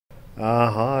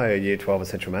Hi, Year 12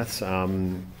 Essential Maths.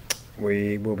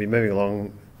 We will be moving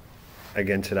along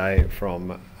again today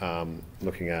from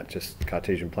looking at just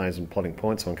Cartesian planes and plotting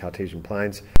points on Cartesian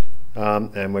planes.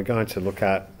 And we're going to look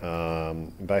at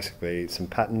basically some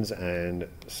patterns and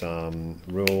some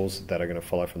rules that are going to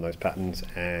follow from those patterns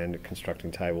and constructing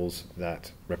tables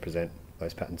that represent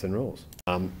those patterns and rules.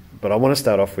 But I want to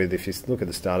start off with, if you look at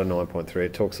the start of 9.3,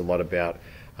 it talks a lot about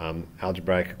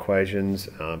algebraic equations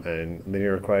and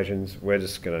linear equations. We're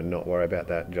just going to not worry about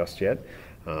that just yet.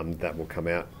 That will come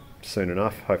out soon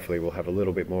enough. Hopefully we'll have a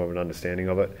little bit more of an understanding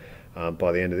of it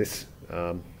by the end of this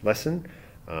lesson.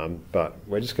 But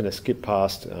we're just going to skip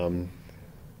past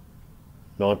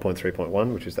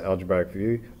 9.3.1, which is the algebraic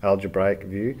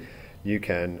view. You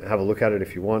can have a look at it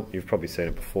if you want. You've probably seen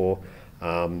it before.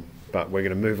 But we're going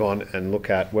to move on and look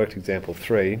at worked example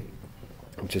 3,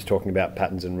 which is talking about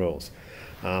patterns and rules.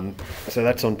 So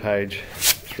that's on page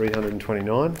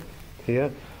 329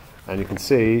 here, and you can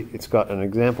see it's got an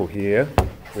example here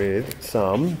with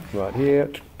some, right here,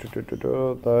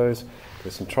 there's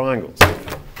some triangles.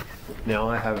 Now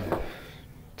I have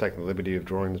taken the liberty of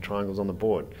drawing the triangles on the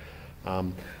board,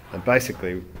 and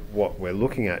basically what we're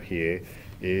looking at here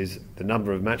is the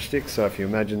number of matchsticks. So if you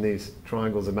imagine these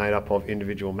triangles are made up of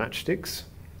individual matchsticks,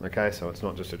 okay, so it's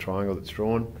not just a triangle that's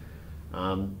drawn,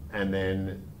 and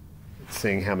then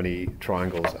seeing how many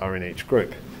triangles are in each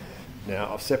group.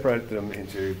 Now I've separated them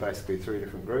into basically 3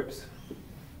 different groups.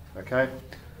 Okay,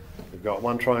 we've got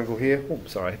one triangle here,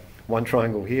 one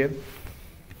triangle here,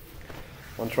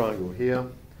 one triangle here,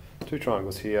 2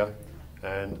 triangles here,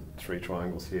 and 3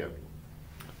 triangles here.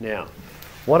 Now,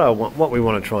 what we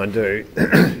want to try and do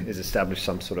is establish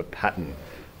some sort of pattern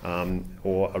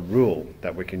or a rule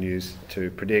that we can use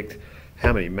to predict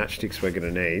how many matchsticks we're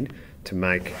going to need to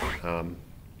make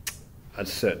a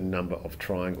certain number of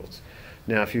triangles.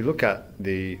 Now if you look at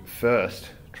the first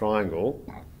triangle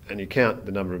and you count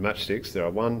the number of matchsticks, there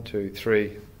are 1, 2,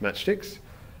 3 matchsticks,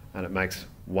 and it makes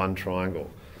one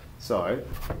triangle. So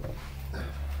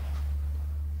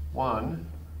one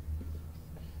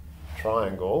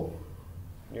triangle,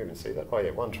 you can see that, oh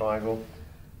yeah, one triangle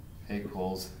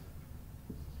equals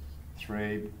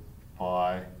 3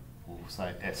 by, we'll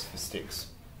say S for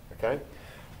sticks, okay?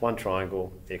 One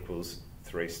triangle equals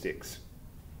 3 sticks.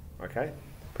 Okay,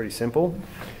 pretty simple.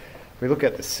 We look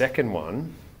at the second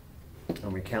one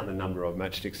and we count the number of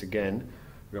matchsticks again.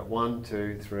 We've got 1,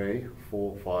 2, 3,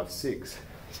 4, 5, 6.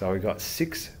 So we've got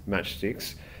 6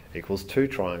 matchsticks equals 2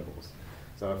 triangles.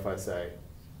 So if I say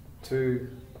 2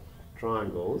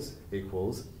 triangles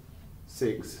equals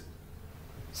 6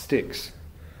 sticks.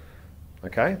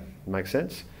 Okay, makes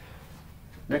sense.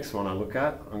 Next one I look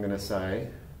at, I'm going to say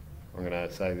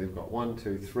they've got 1,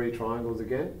 2, 3 triangles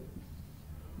again.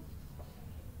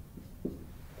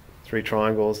 3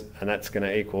 triangles, and that's going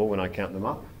to equal, when I count them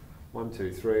up, 1,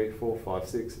 2, 3, 4, 5,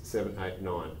 6, 7, 8,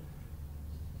 9.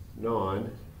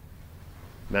 9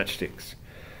 matchsticks.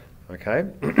 Okay,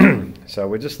 so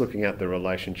we're just looking at the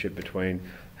relationship between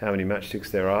how many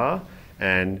matchsticks there are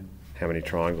and how many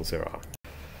triangles there are.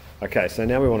 Okay, so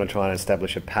now we want to try and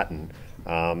establish a pattern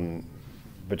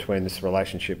between this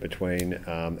relationship between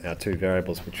our 2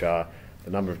 variables, which are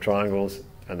the number of triangles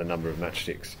and the number of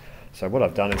matchsticks. So what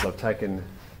I've done is I've taken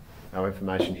our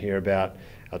information here about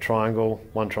a triangle,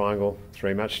 1 triangle,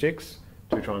 3 matchsticks,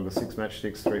 2 triangles, 6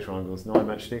 matchsticks, 3 triangles, 9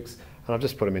 matchsticks, and I've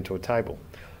just put them into a table.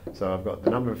 So I've got the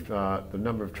number of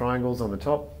triangles on the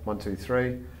top, 1, 2,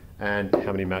 3, and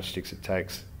how many matchsticks it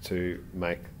takes to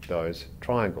make those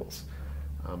triangles.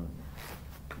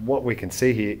 What we can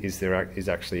see here is there is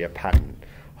actually a pattern.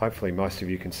 Hopefully most of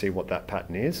you can see what that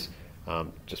pattern is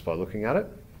just by looking at it.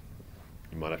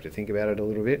 You might have to think about it a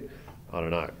little bit, I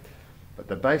don't know. But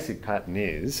the basic pattern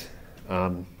is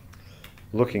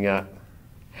looking at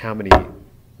how many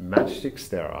matchsticks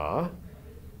there are.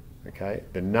 Okay,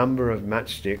 the number of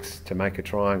matchsticks to make a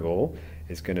triangle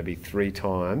is going to be 3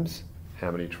 times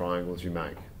how many triangles you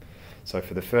make. So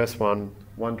for the first one,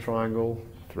 1 triangle,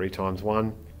 3 times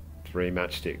 1, 3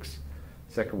 matchsticks.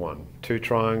 Second one, 2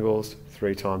 triangles,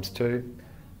 3 times 2,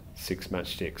 6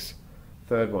 matchsticks.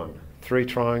 Third one, 3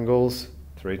 triangles,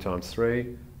 3 times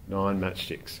 3, 9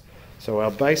 matchsticks. So our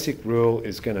basic rule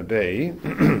is going to be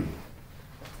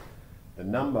the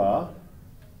number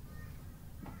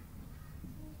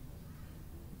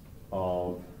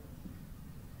of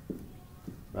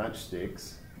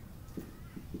matchsticks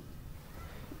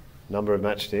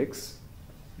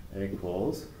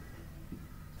equals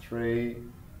 3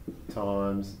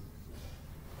 times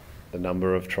the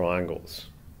number of triangles.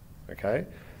 Okay,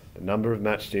 the number of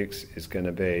matchsticks is going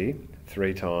to be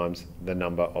 3 times the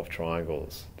number of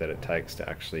triangles that it takes to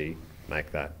actually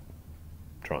make that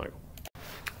triangle.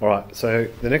 Alright, so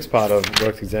the next part of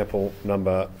worked example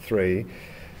number 3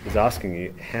 is asking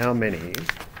you how many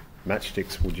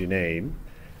matchsticks would you need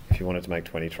if you wanted to make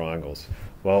 20 triangles.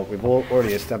 Well, we've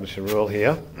already established a rule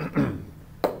here.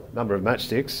 Number of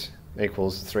matchsticks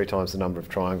equals 3 times the number of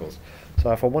triangles. So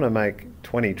if I want to make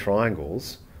 20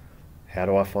 triangles, how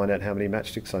do I find out how many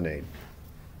matchsticks I need?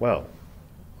 Well,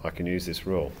 I can use this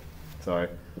rule. So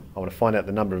I want to find out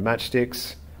the number of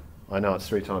matchsticks. I know it's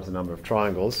 3 times the number of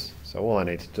triangles, so all I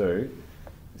need to do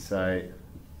is say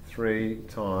 3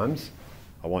 times,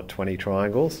 I want 20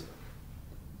 triangles.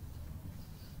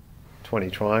 20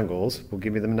 triangles will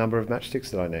give me the number of matchsticks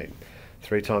that I need.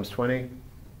 3 times 20,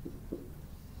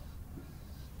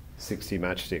 60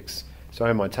 matchsticks. So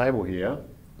in my table here,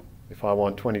 if I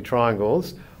want 20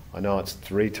 triangles, I know it's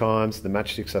 3 times, the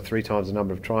matchsticks are 3 times the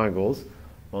number of triangles,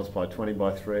 multiply 20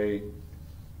 by 3,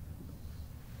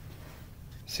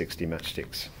 60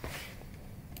 matchsticks.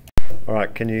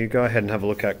 Alright, can you go ahead and have a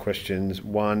look at questions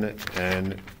 1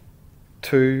 and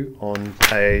 2 on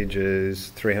pages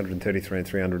 333 and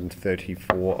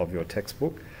 334 of your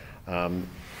textbook.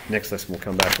 Next lesson we'll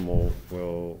come back and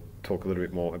we'll talk a little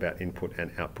bit more about input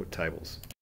and output tables.